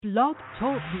Blog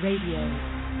Talk Radio.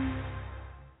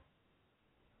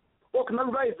 Welcome,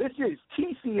 everybody. This is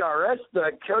TCRS,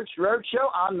 the Coach Roadshow.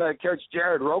 I'm the Coach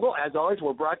Jared Rogel. As always,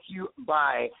 we're brought to you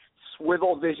by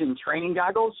Swivel Vision Training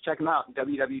Goggles. Check them out,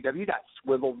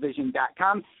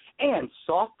 www.swivelvision.com. And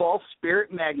Softball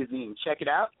Spirit Magazine. Check it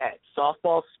out at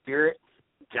softballspirit.us.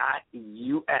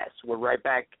 We're right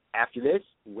back after this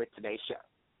with today's show.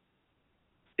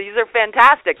 These are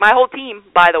fantastic. My whole team,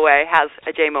 by the way, has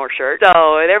a J-Moore shirt.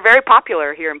 So they're very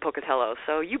popular here in Pocatello.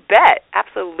 So you bet.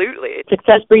 Absolutely.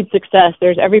 Success breeds success.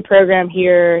 There's every program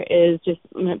here is just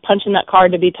punching that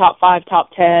card to be top 5,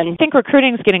 top 10. I think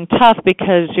recruiting is getting tough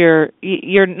because you're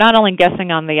not only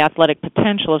guessing on the athletic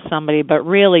potential of somebody, but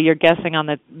really you're guessing on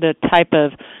the type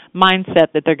of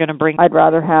mindset that they're going to bring. I'd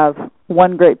rather have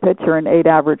one great pitcher and 8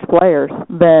 average players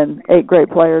than 8 great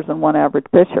players and 1 average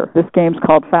pitcher. This game's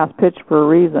called fast pitch for a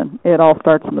reason. It all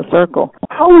starts in the circle.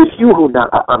 How is Yoo-Hoo not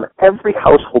on every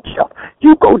household shelf?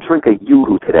 You go drink a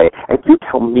Yoo-Hoo today, and you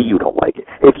tell me you don't like it.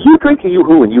 If you drink a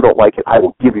Yoo-Hoo and you don't like it, I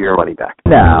will give you your money back.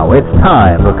 Now it's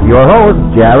time for your host,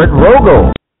 Jared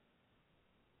Rogel.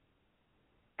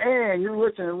 And you're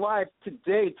listening live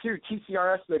today to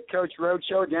TCRS, the Coach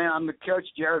Roadshow. Again, I'm the Coach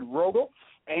Jared Rogel.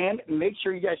 And make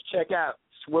sure you guys check out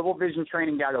Swivel Vision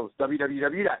Training Goggles,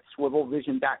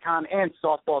 www.swivelvision.com, and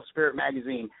Softball Spirit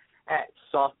Magazine at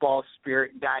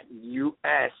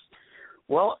softballspirit.us.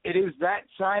 Well, it is that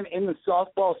time in the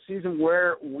softball season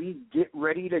where we get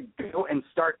ready to go and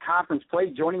start conference play.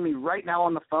 Joining me right now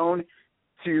on the phone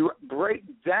to break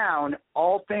down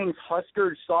all things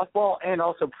Huskers softball and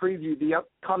also preview the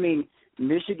upcoming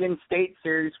Michigan State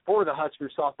series for the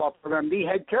Huskers softball program, the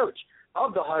head coach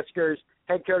of the Huskers,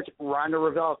 head coach Rhonda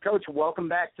Revelle. Coach, welcome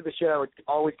back to the show. It's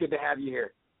always good to have you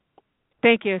here.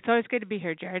 Thank you. It's always good to be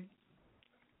here, Jared.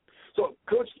 So,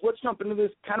 Coach, let's jump into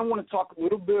this. Kind of want to talk a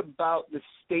little bit about the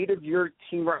state of your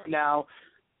team right now.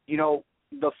 You know,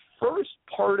 the first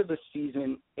part of the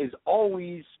season is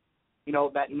always, you know,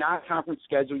 that non-conference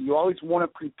schedule. You always want to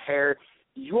prepare.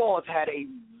 You all have had a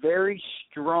very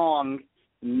strong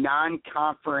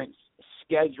non-conference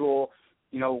schedule,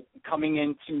 you know, coming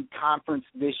into conference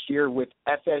this year with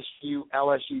FSU,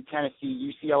 LSU,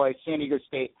 Tennessee, UCLA, San Diego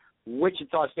State,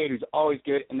 Wichita State, who's always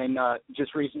good, and then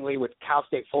just recently with Cal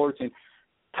State Fullerton.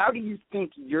 How do you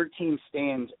think your team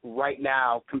stands right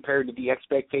now compared to the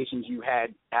expectations you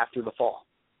had after the fall?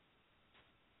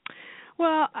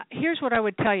 Well, here's what I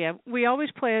would tell you. We always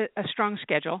play a strong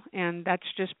schedule, and that's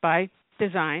just by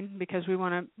design because we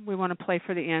want to play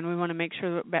for the end. We want to make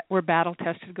sure that we're battle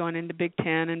tested going into Big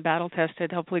Ten and battle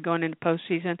tested hopefully going into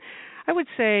postseason. I would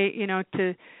say, you know,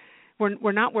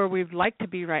 we're not where we'd like to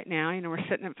be right now. You know, we're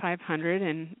sitting at 500,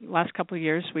 and last couple of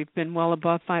years we've been well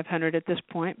above 500 at this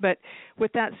point. But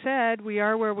with that said, we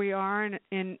are where we are.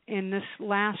 And in this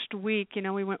last week, you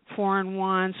know, we went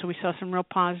 4-1, so we saw some real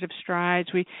positive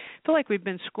strides. We feel like we've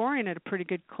been scoring at a pretty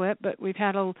good clip, but we've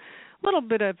had a little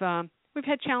bit of we've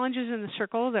had challenges in the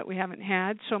circle that we haven't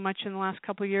had so much in the last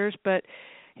couple of years. But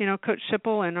you know, Coach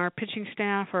Sipple and our pitching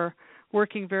staff are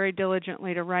working very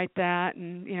diligently to right that,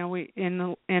 and you know, we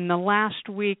in the last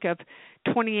week of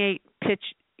 28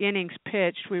 innings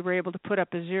pitched, we were able to put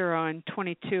up a 0 in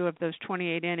 22 of those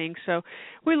 28 innings. So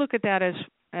we look at that as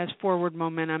forward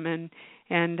momentum,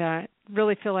 and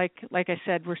really feel like I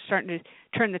said, we're starting to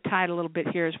turn the tide a little bit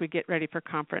here as we get ready for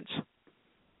conference.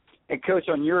 And Coach,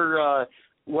 on your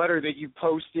letter that you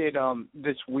posted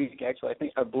this week, actually,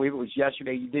 I believe it was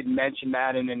yesterday, you did mention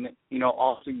that, and then, you know,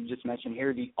 also you just mentioned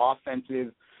here the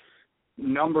offensive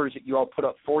numbers that you all put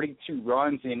up, 42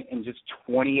 runs in just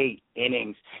 28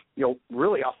 innings. You know,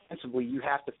 really offensively, you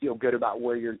have to feel good about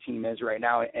where your team is right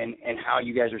now and how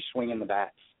you guys are swinging the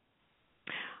bats.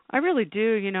 I really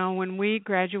do. You know, when we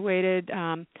graduated,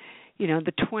 you know,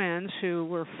 the twins who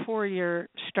were 4-year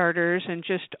starters and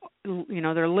just, you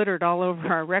know, they're littered all over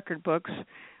our record books,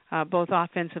 both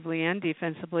offensively and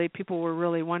defensively. People were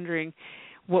really wondering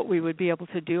what we would be able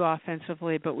to do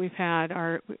offensively, but we've had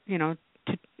our, you know,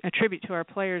 to attribute to our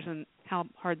players and how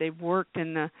hard they've worked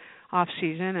in the off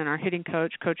season, and our hitting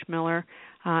coach, Coach Miller.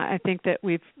 I think that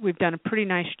we've done a pretty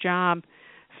nice job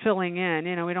filling in.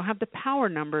 You know, we don't have the power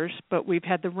numbers, but we've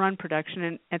had the run production,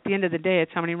 and at the end of the day,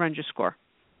 it's how many runs you score.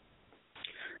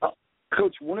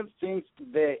 Coach, one of the things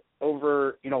that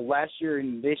over, you know, last year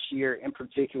and this year in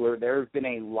particular, there have been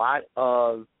a lot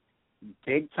of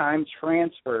big-time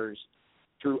transfers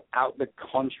throughout the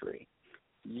country.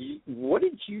 What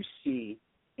did you see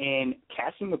in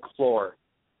Cassie McClure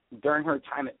during her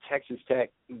time at Texas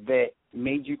Tech that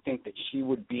made you think that she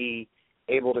would be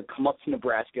able to come up to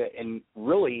Nebraska and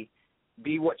really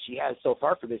be what she has so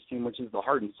far for this team, which is the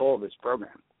heart and soul of this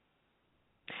program?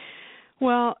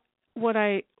 Well, what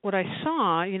I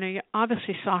saw, you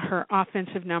obviously saw her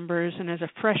offensive numbers, and as a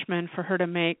freshman, for her to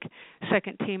make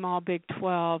second team All Big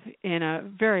 12 in a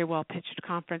very well pitched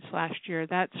conference last year,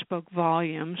 that spoke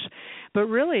volumes. But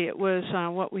really, it was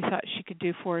what we thought she could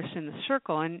do for us in the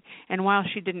circle. And while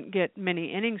she didn't get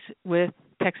many innings with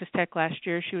Texas Tech last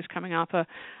year, she was coming off a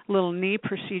little knee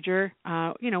procedure.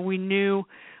 We knew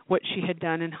what she had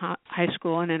done in high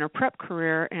school and in her prep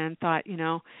career, and thought,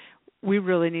 we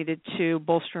really needed to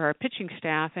bolster our pitching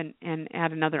staff and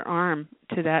add another arm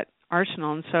to that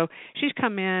arsenal. And so she's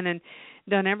come in and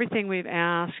done everything we've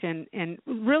asked, and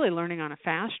really learning on a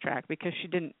fast track, because she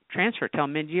didn't transfer till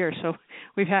mid-year. So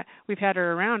we've had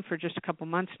her around for just a couple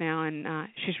months now, and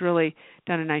she's really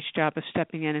done a nice job of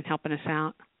stepping in and helping us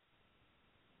out.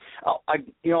 I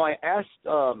asked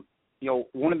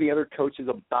one of the other coaches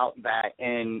about that,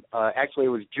 and actually it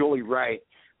was Julie Wright.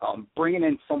 Bringing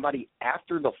in somebody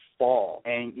after the fall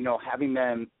and, having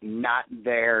them not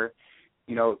there,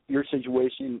 your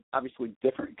situation obviously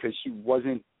different, because she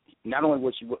wasn't, not only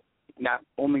was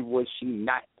she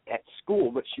not at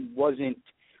school, but she wasn't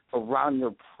around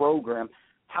your program.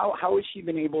 How has she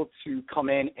been able to come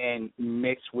in and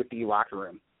mix with the locker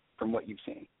room from what you've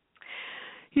seen?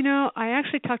 I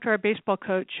actually talked to our baseball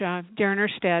coach, Darren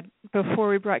Erstad, before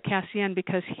we brought Cassie in,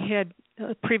 because he had,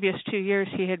 the previous 2 years,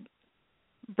 he had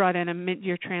brought in a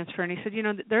mid-year transfer, and he said,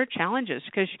 there are challenges,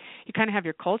 because you kind of have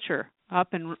your culture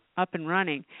up and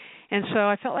running. And so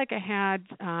I felt like I had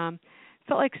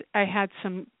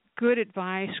some good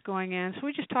advice going in. So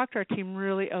we just talked to our team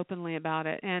really openly about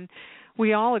it, and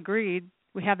we all agreed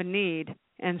we have a need.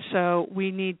 And so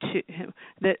we need to,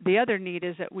 the other need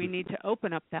is that we need to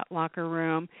open up that locker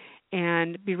room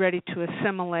and be ready to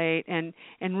assimilate and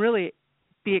really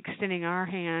be extending our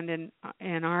hand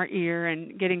and our ear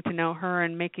and getting to know her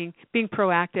and being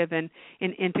proactive and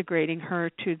in integrating her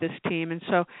to this team. And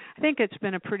so I think it's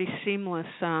been a pretty seamless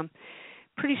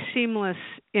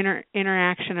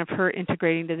interaction of her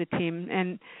integrating to the team,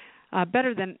 and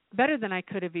better than I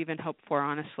could have even hoped for,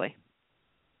 honestly.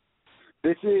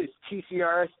 This is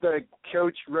TCRS, the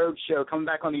Coach Rogue Show. Coming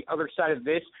back on the other side of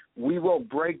this, we will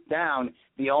break down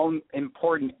the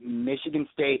all-important Michigan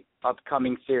State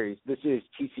upcoming series. This is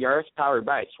TCRS, powered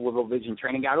by Swivel Vision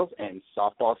Training Goggles and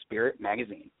Softball Spirit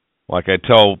Magazine. Like I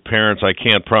tell parents, I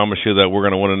can't promise you that we're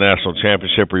going to win a national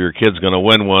championship or your kid's going to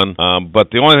win one,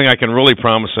 but the only thing I can really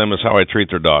promise them is how I treat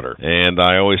their daughter. And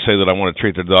I always say that I want to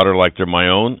treat their daughter like they're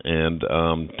my own, and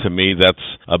to me that's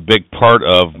a big part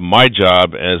of my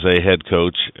job as a head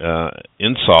coach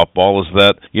in softball, is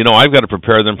that, I've got to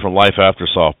prepare them for life after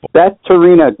softball. Beth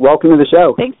Torina, welcome to the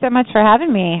show. Thanks so much for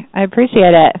having me. I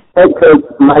appreciate it. Head coach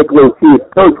Mike Lucille.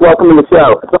 Coach, welcome to the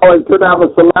show. It's always good to have a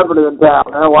celebrity in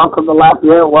town. Welcome to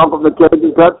Lafayette. Welcome to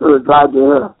Cajun Country. We're glad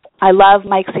you're here. I love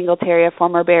Mike Singletary of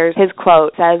former Bears. His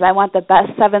quote says, "I want the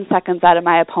best 7 seconds out of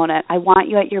my opponent. I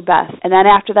want you at your best. And then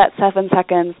after that 7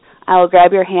 seconds, I will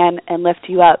grab your hand and lift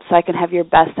you up so I can have your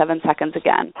best 7 seconds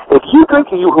again." If you drink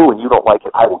a Yoo-Hoo and you don't like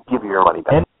it, I will give you your money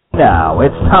back. And now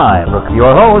it's time for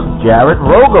your host, Jared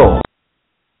Rogel.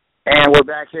 And we're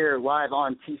back here live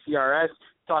on TCRS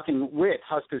talking with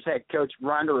Huskers head coach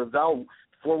Rhonda Revelle.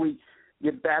 Before we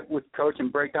get back with Coach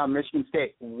and break down Michigan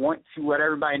State, want to let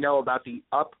everybody know about the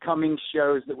upcoming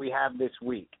shows that we have this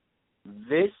week.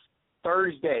 This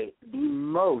Thursday, the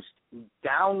most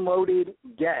downloaded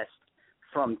guest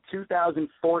from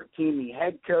 2014, the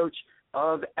head coach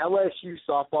of LSU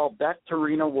softball, Beth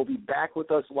Torina, will be back with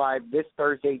us live this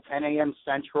Thursday, 10 a.m.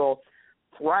 Central.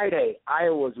 Friday,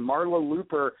 Iowa's Marla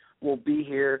Looper will be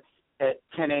here at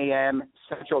 10 a.m.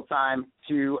 Central Time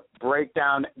to break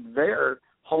down their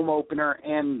home opener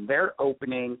and their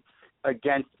opening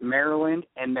against Maryland.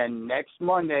 And then next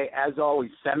Monday, as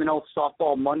always, Seminole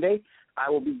Softball Monday, I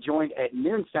will be joined at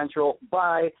noon Central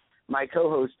by my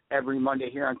co-host every Monday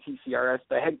here on TCRS,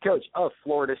 the head coach of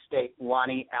Florida State,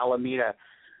 Lonnie Alameda.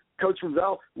 Coach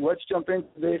Revelle, let's jump into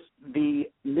this. The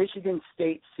Michigan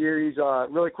State series,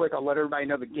 really quick, I'll let everybody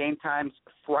know the game times.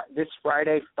 This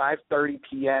Friday, 5:30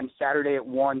 p.m., Saturday at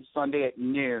 1, Sunday at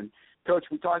noon. Coach,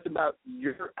 we talked about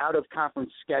your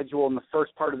out-of-conference schedule in the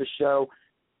first part of the show.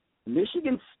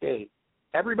 Michigan State,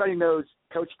 everybody knows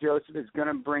Coach Joseph is going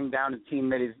to bring down a team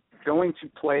that is going to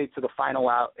play to the final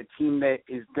out, a team that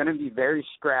is going to be very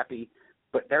scrappy,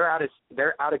 but their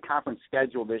out-of-conference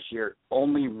schedule this year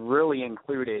only really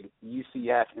included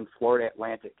UCF and Florida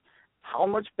Atlantic. How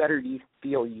much better do you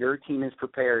feel your team is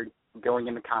prepared going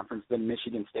into conference than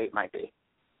Michigan State might be?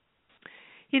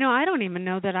 I don't even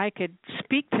know that I could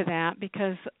speak to that,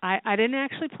 because I didn't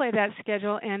actually play that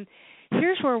schedule. And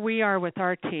here's where we are with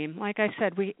our team. Like I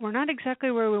said, we're not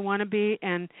exactly where we want to be,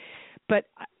 But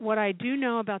what I do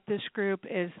know about this group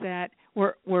is that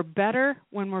we're better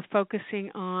when we're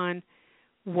focusing on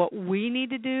what we need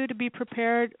to do to be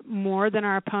prepared more than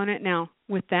our opponent. Now,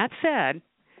 with that said,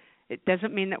 it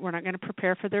doesn't mean that we're not going to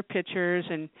prepare for their pitchers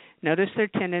and notice their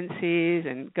tendencies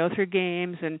and go through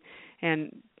games and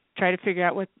try to figure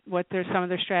out what some of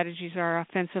their strategies are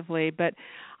offensively. But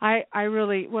I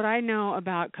really, what I know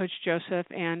about Coach Joseph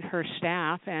and her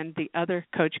staff and the other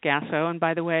Coach Gasso, and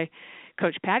by the way,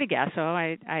 Coach Patty Gasso,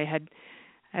 I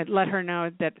had let her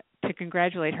know that to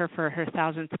congratulate her for her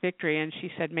 1,000th victory, and she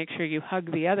said, make sure you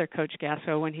hug the other Coach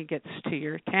Gasso when he gets to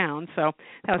your town. So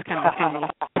that was kind of a funny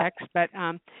text,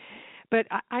 but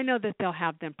I know that they'll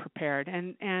have them prepared,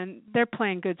 and they're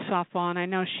playing good softball, and I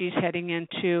know she's heading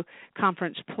into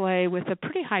conference play with a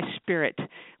pretty high spirit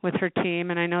with her team,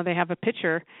 and I know they have a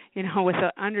pitcher, with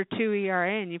an under 2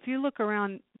 ERA, and if you look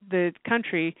around the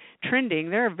country trending,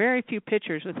 there are very few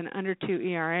pitchers with an under 2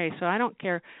 ERA, so I don't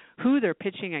care who they're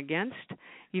pitching against.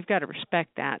 You've got to respect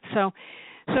that. So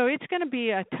it's going to be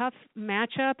a tough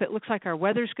matchup. It looks like our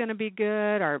weather's going to be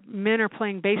good. Our men are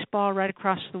playing baseball right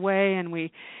across the way, and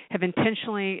we have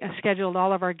intentionally scheduled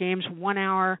all of our games 1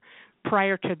 hour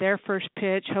prior to their first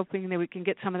pitch, hoping that we can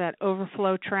get some of that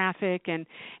overflow traffic and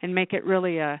make it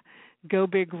really a go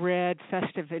big red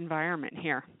festive environment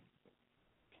here.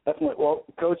 Definitely. Well,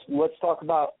 Coach, let's talk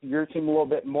about your team a little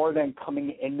bit more than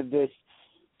coming into this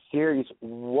series.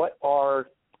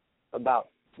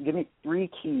 Give me 3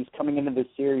 keys coming into this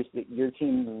series that your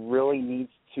team really needs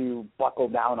to buckle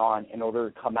down on in order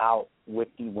to come out with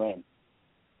the win.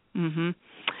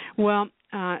 Well,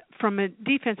 from a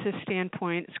defensive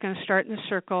standpoint, it's going to start in the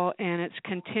circle, and it's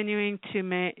continuing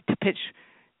to pitch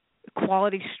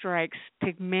quality strikes,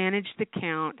 to manage the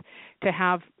count, to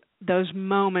have those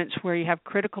moments where you have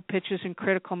critical pitches and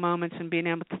critical moments and being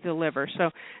able to deliver. So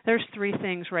there's 3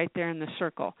 things right there in the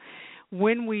circle.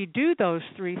 When we do those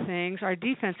 3 things, our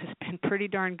defense has been pretty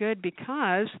darn good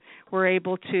because we're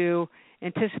able to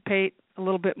anticipate a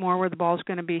little bit more where the ball's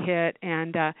going to be hit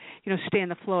and stay in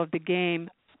the flow of the game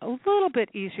a little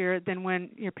bit easier than when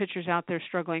your pitcher's out there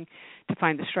struggling to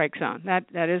find the strike zone.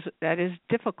 That is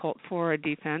difficult for a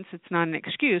defense. It's not an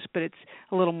excuse, but it's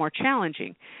a little more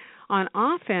challenging. On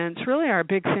offense, really our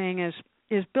big thing is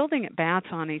building at bats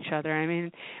on each other. I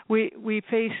mean, we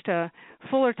faced a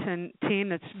Fullerton team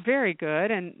that's very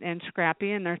good and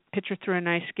scrappy, and their pitcher threw a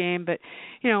nice game, but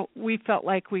we felt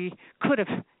like we could have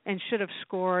and should have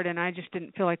scored, and I just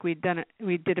didn't feel like we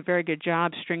did a very good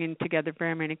job stringing together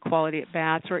very many quality at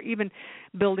bats, or even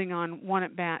building on one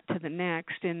at bat to the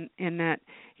next. In that,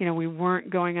 we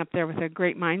weren't going up there with a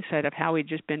great mindset of how we'd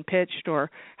just been pitched, or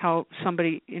how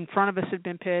somebody in front of us had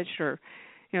been pitched, or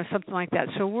something like that.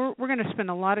 So we're going to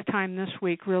spend a lot of time this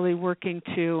week really working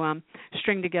to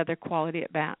string together quality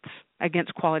at bats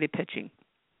against quality pitching.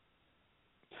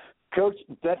 Coach,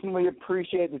 definitely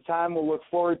appreciate the time. We'll look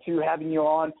forward to having you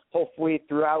on, hopefully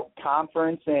throughout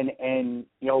conference, and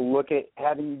look at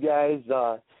having you guys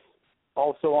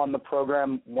also on the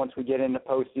program once we get into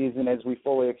postseason, as we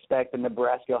fully expect the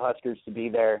Nebraska Huskers to be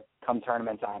there come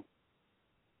tournament time.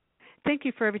 Thank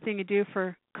you for everything you do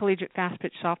for collegiate fast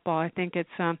pitch softball. I think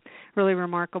it's really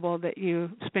remarkable that you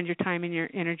spend your time and your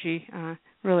energy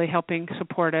really helping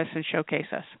support us and showcase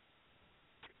us.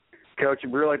 Coach, I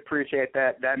really appreciate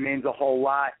that. That means a whole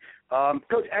lot.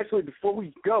 Coach, actually, before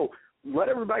we go, let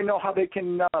everybody know how they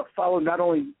can follow not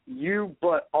only you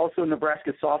but also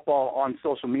Nebraska softball on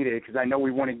social media, because I know we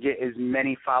want to get as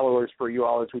many followers for you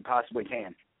all as we possibly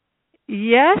can.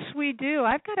 Yes, we do.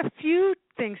 I've got a few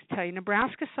things to tell you.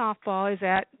 Nebraska softball is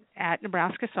at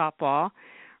Nebraska softball.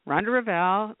 Rhonda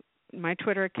Revelle, my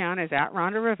Twitter account is at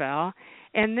Rhonda Revelle.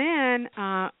 And then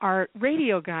our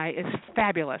radio guy is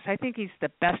fabulous. I think he's the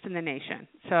best in the nation.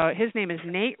 So his name is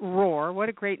Nate Rohr. What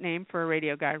a great name for a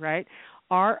radio guy, right?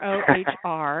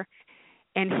 R-O-H-R.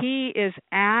 And he is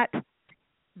at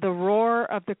the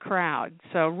Roar of the Crowd.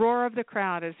 So Roar of the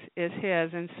Crowd is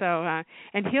his. And so,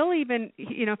 and he'll even,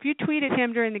 if you tweet at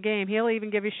him during the game, he'll even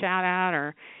give you a shout out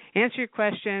or answer your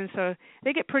questions. So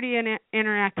they get pretty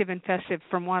interactive and festive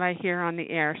from what I hear on the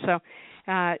air. So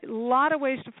a lot of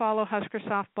ways to follow Husker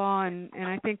softball, and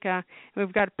I think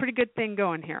we've got a pretty good thing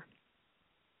going here.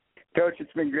 Coach,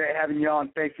 it's been great having you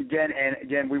on. Thanks again. And,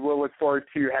 again, we will look forward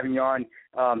to having you on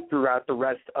throughout the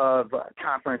rest of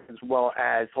conference as well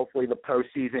as hopefully the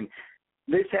postseason.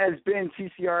 This has been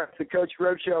TCRF, the Coach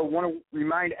Road Show. I want to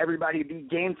remind everybody the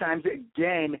game times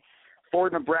again for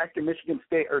Nebraska, Michigan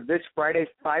State are this Friday,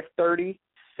 5:30,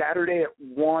 Saturday at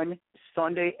 1,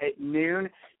 Sunday at noon.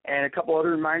 And a couple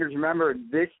other reminders. Remember,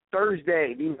 this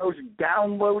Thursday, the most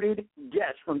downloaded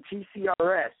guest from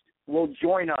TCRS will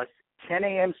join us 10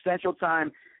 a.m. Central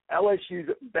Time. LSU's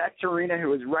Beck Torina,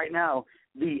 who is right now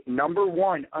the number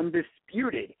 1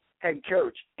 undisputed head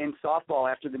coach in softball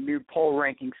after the new poll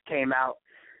rankings came out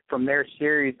from their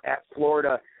series at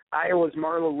Florida. Iowa's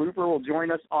Marla Looper will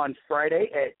join us on Friday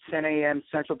at 10 a.m.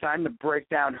 Central Time to break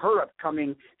down her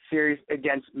upcoming series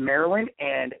against Maryland.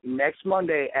 And next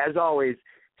Monday, as always,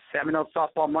 Seminole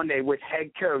Softball Monday with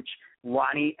head coach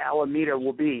Ronnie Alameda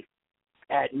will be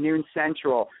at noon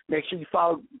Central. Make sure you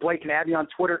follow Blake and Abby on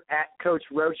Twitter at Coach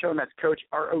Roadshow, and that's Coach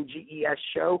ROGES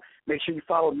Show. Make sure you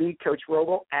follow me, Coach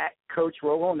Rogel, at Coach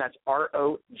Rogel, and that's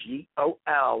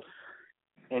ROGOL.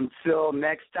 Until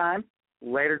next time,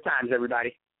 later times,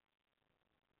 everybody.